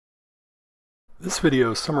This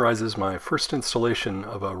video summarizes my first installation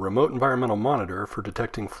of a remote environmental monitor for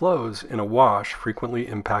detecting flows in a wash frequently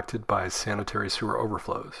impacted by sanitary sewer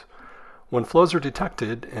overflows. When flows are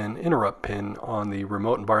detected, an interrupt pin on the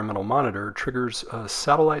remote environmental monitor triggers a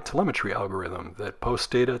satellite telemetry algorithm that posts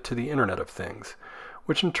data to the Internet of Things,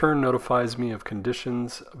 which in turn notifies me of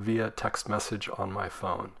conditions via text message on my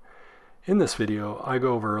phone. In this video, I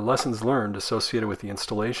go over lessons learned associated with the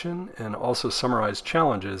installation and also summarize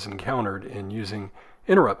challenges encountered in using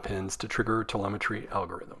interrupt pins to trigger telemetry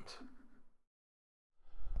algorithms.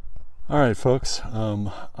 All right, folks,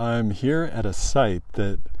 I'm here at a site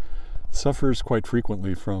that suffers quite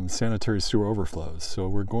frequently from sanitary sewer overflows. So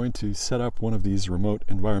we're going to set up one of these remote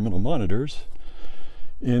environmental monitors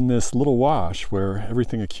in this little wash where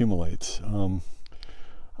everything accumulates.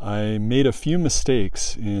 I made a few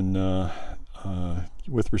mistakes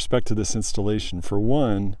with respect to this installation. For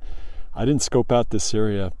one, I didn't scope out this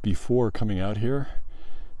area before coming out here,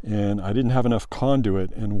 and I didn't have enough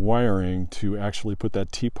conduit and wiring to actually put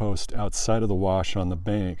that T-post outside of the wash on the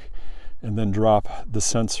bank and then drop the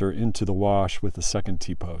sensor into the wash with the second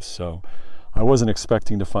T-post. So I wasn't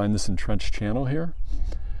expecting to find this entrenched channel here.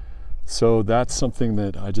 So that's something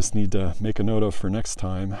that I just need to make a note of for next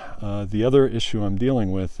time. The other issue I'm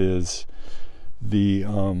dealing with is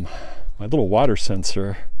my little water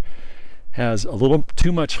sensor has a little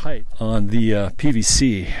too much height on the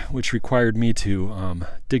PVC, which required me to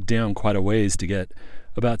dig down quite a ways to get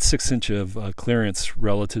about 6 inches of clearance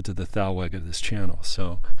relative to the thalweg of this channel.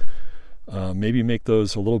 So maybe make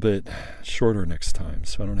those a little bit shorter next time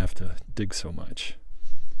so I don't have to dig so much.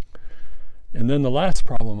 And then the last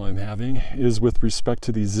problem I'm having is with respect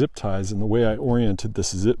to these zip ties and the way I oriented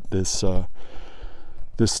this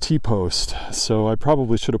T-post. So I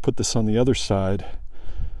probably should have put this on the other side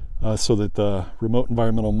so that the remote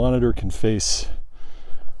environmental monitor can face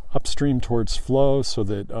upstream towards flow so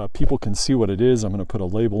that people can see what it is. I'm going to put a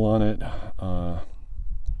label on it.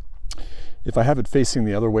 If I have it facing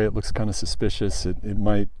the other way, it looks kind of suspicious. It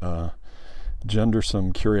might gender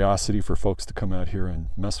some curiosity for folks to come out here and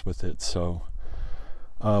mess with it. So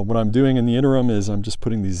what I'm doing in the interim is I'm just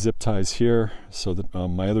putting these zip ties here so that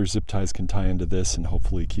my other zip ties can tie into this and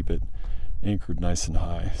hopefully keep it anchored nice and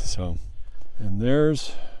high. So, and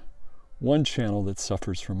there's one channel that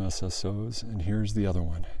suffers from SSOs, and here's the other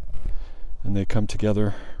one, and they come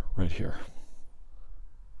together right here.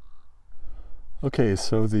 Okay,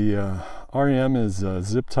 so the REM is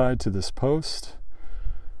zip tied to this post.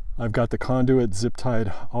 I've got the conduit zip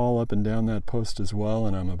tied all up and down that post as well,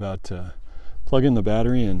 and I'm about to plug in the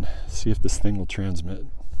battery and see if this thing will transmit.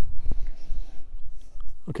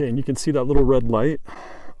 Okay, and you can see that little red light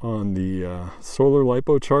on the solar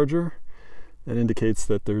LiPo charger. That indicates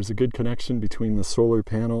that there's a good connection between the solar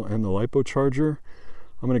panel and the LiPo charger.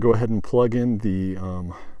 I'm going to go ahead and plug in the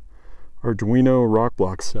Arduino rock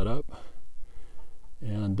block setup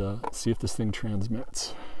and see if this thing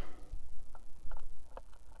transmits.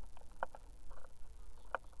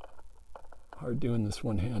 Hard doing this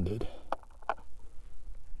one-handed.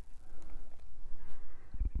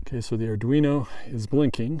 Okay, so the Arduino is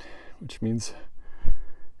blinking, which means,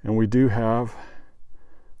 and we do have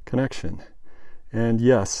connection. And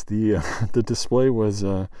yes, the display was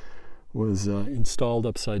installed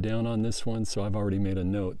upside down on this one, so I've already made a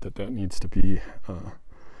note that that needs to be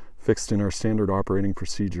fixed in our standard operating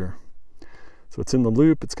procedure. So it's in the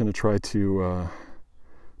loop. It's going to try to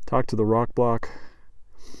talk to the rock block.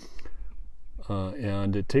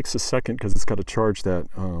 And it takes a second because it's got to charge that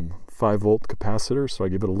 5-volt capacitor, so I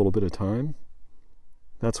give it a little bit of time.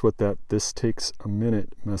 That's what that "this takes a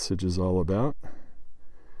minute" message is all about.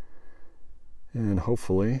 And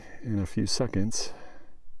hopefully in a few seconds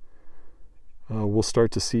we'll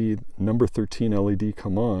start to see number 13 LED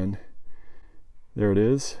come on. There it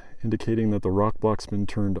is, indicating that the rock block's been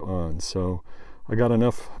turned on. So I got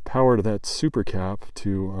enough power to that super cap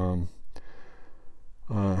to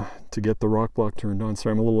get the rock block turned on.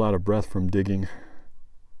 Sorry, I'm a little out of breath from digging.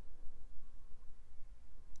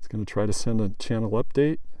 It's going to try to send a channel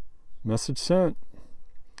update. Message sent.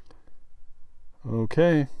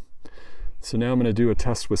 Okay. So now I'm going to do a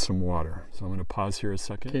test with some water. So I'm going to pause here a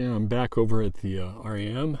second. Okay, I'm back over at the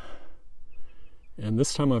REM. And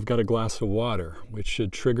this time I've got a glass of water, which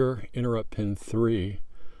should trigger interrupt pin 3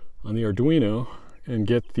 on the Arduino and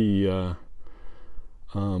get the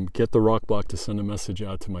rock block to send a message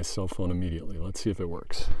out to my cell phone immediately. Let's see if it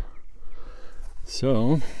works.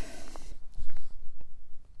 So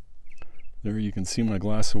there you can see my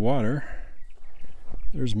glass of water.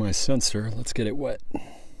 There's my sensor. Let's get it wet.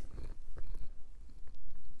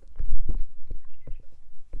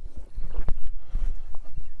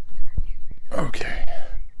 Okay.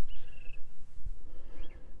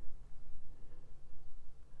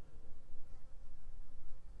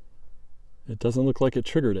 It doesn't look like it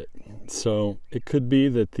triggered it. So it could be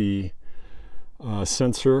that the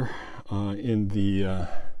sensor in the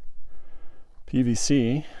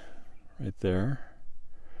PVC right there,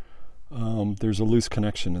 there's a loose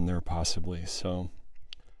connection in there possibly. So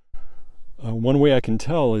one way I can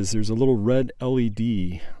tell is there's a little red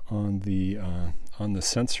LED on the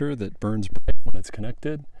sensor that burns bright when it's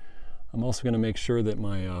connected. I'm also going to make sure that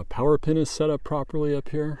my power pin is set up properly up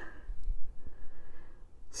here.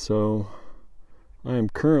 So I am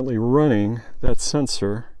currently running that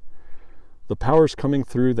sensor. The power's coming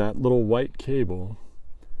through that little white cable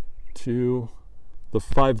to the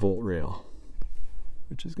 5-volt rail,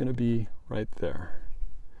 which is going to be right there.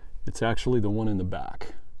 It's actually the one in the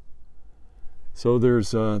back. So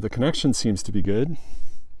there's the connection seems to be good.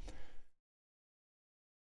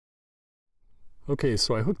 Okay,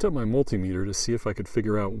 so I hooked up my multimeter to see if I could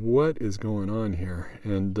figure out what is going on here.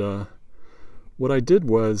 And what I did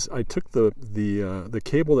was I took the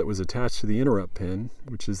cable that was attached to the interrupt pin,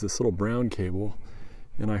 which is this little brown cable,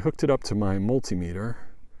 and I hooked it up to my multimeter.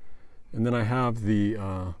 And then I have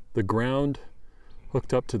the ground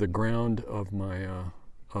hooked up to the ground of my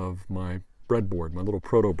breadboard, my little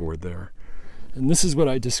proto board there. And this is what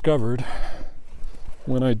I discovered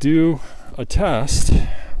when I do a test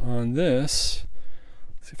on this.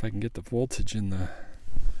 Let's see if I can get the voltage in the...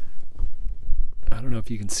 I don't know if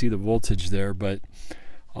you can see the voltage there, but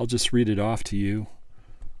I'll just read it off to you.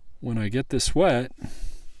 When I get this wet,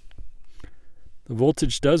 the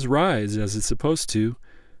voltage does rise as it's supposed to,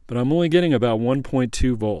 but I'm only getting about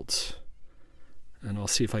 1.2 volts. And I'll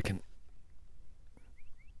see if I can...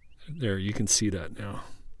 There, you can see that now.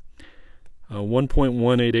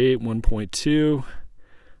 1.188, 1.2.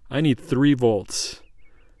 I need 3 volts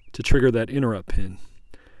to trigger that interrupt pin.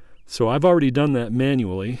 So I've already done that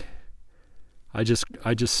manually. I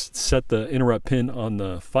just set the interrupt pin on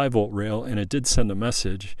the 5-volt rail, and it did send a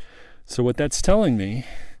message. So what that's telling me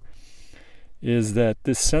is that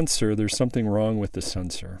this sensor, there's something wrong with the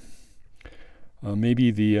sensor.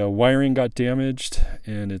 Maybe the wiring got damaged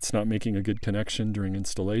and it's not making a good connection during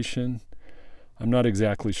installation. I'm not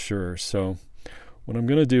exactly sure. So what I'm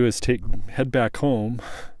going to do is head back home,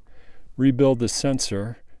 rebuild the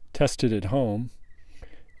sensor, test it at home,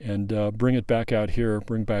 and bring it back out here,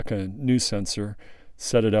 bring back a new sensor,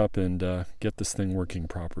 set it up, and get this thing working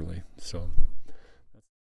properly. So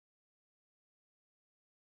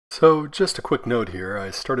just a quick note here,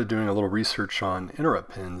 I started doing a little research on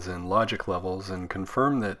interrupt pins and logic levels and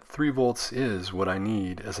confirmed that 3 volts is what I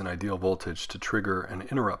need as an ideal voltage to trigger an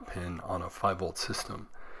interrupt pin on a 5-volt system.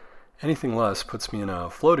 Anything less puts me in a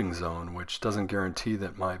floating zone, which doesn't guarantee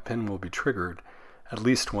that my pin will be triggered, at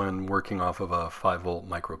least when working off of a 5-volt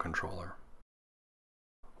microcontroller.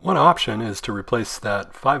 One option is to replace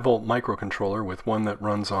that 5-volt microcontroller with one that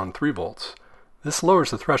runs on 3 volts. This lowers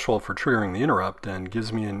the threshold for triggering the interrupt and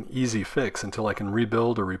gives me an easy fix until I can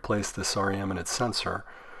rebuild or replace this REM and its sensor.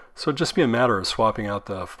 So it'd just be a matter of swapping out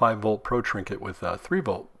the 5-volt ProTrinket with a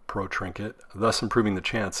 3-volt ProTrinket, thus improving the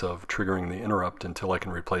chance of triggering the interrupt until I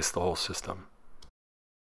can replace the whole system.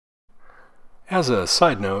 As a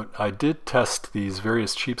side note, I did test these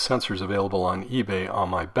various cheap sensors available on eBay on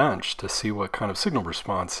my bench to see what kind of signal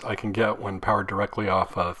response I can get when powered directly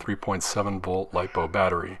off a 3.7-volt LiPo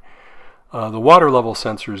battery. The water level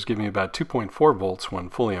sensors give me about 2.4 volts when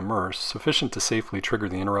fully immersed, sufficient to safely trigger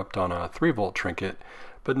the interrupt on a 3-volt trinket,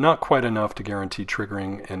 but not quite enough to guarantee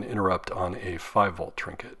triggering an interrupt on a 5-volt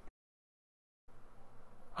trinket.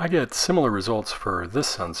 I get similar results for this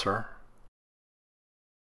sensor.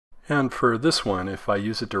 And for this one, if I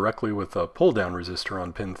use it directly with a pull-down resistor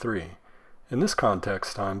on pin 3. In this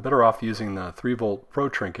context, I'm better off using the 3-volt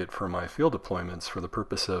ProTrinket for my field deployments for the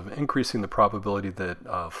purpose of increasing the probability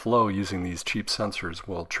that flow using these cheap sensors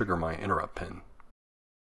will trigger my interrupt pin.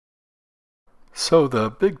 So the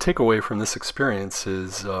big takeaway from this experience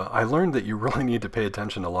is I learned that you really need to pay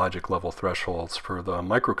attention to logic level thresholds for the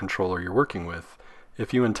microcontroller you're working with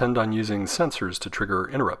if you intend on using sensors to trigger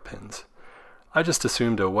interrupt pins. I just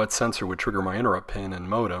assumed a wet sensor would trigger my interrupt pin and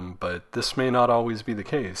modem, but this may not always be the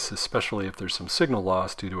case, especially if there's some signal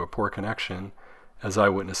loss due to a poor connection, as I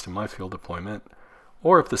witnessed in my field deployment,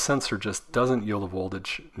 or if the sensor just doesn't yield the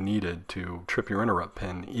voltage needed to trip your interrupt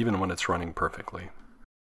pin even when it's running perfectly.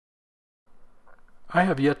 I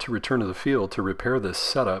have yet to return to the field to repair this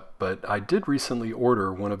setup, but I did recently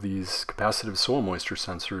order one of these capacitive soil moisture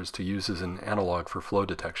sensors to use as an analog for flow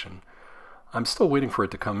detection. I'm still waiting for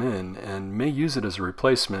it to come in and may use it as a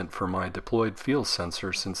replacement for my deployed field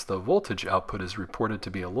sensor since the voltage output is reported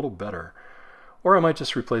to be a little better. Or I might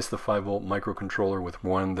just replace the 5-volt microcontroller with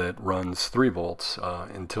one that runs 3 volts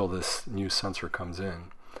until this new sensor comes in.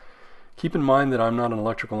 Keep in mind that I'm not an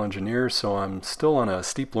electrical engineer, so I'm still on a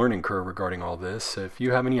steep learning curve regarding all this. If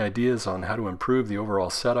you have any ideas on how to improve the overall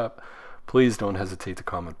setup, please don't hesitate to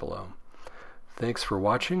comment below. Thanks for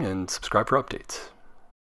watching and subscribe for updates.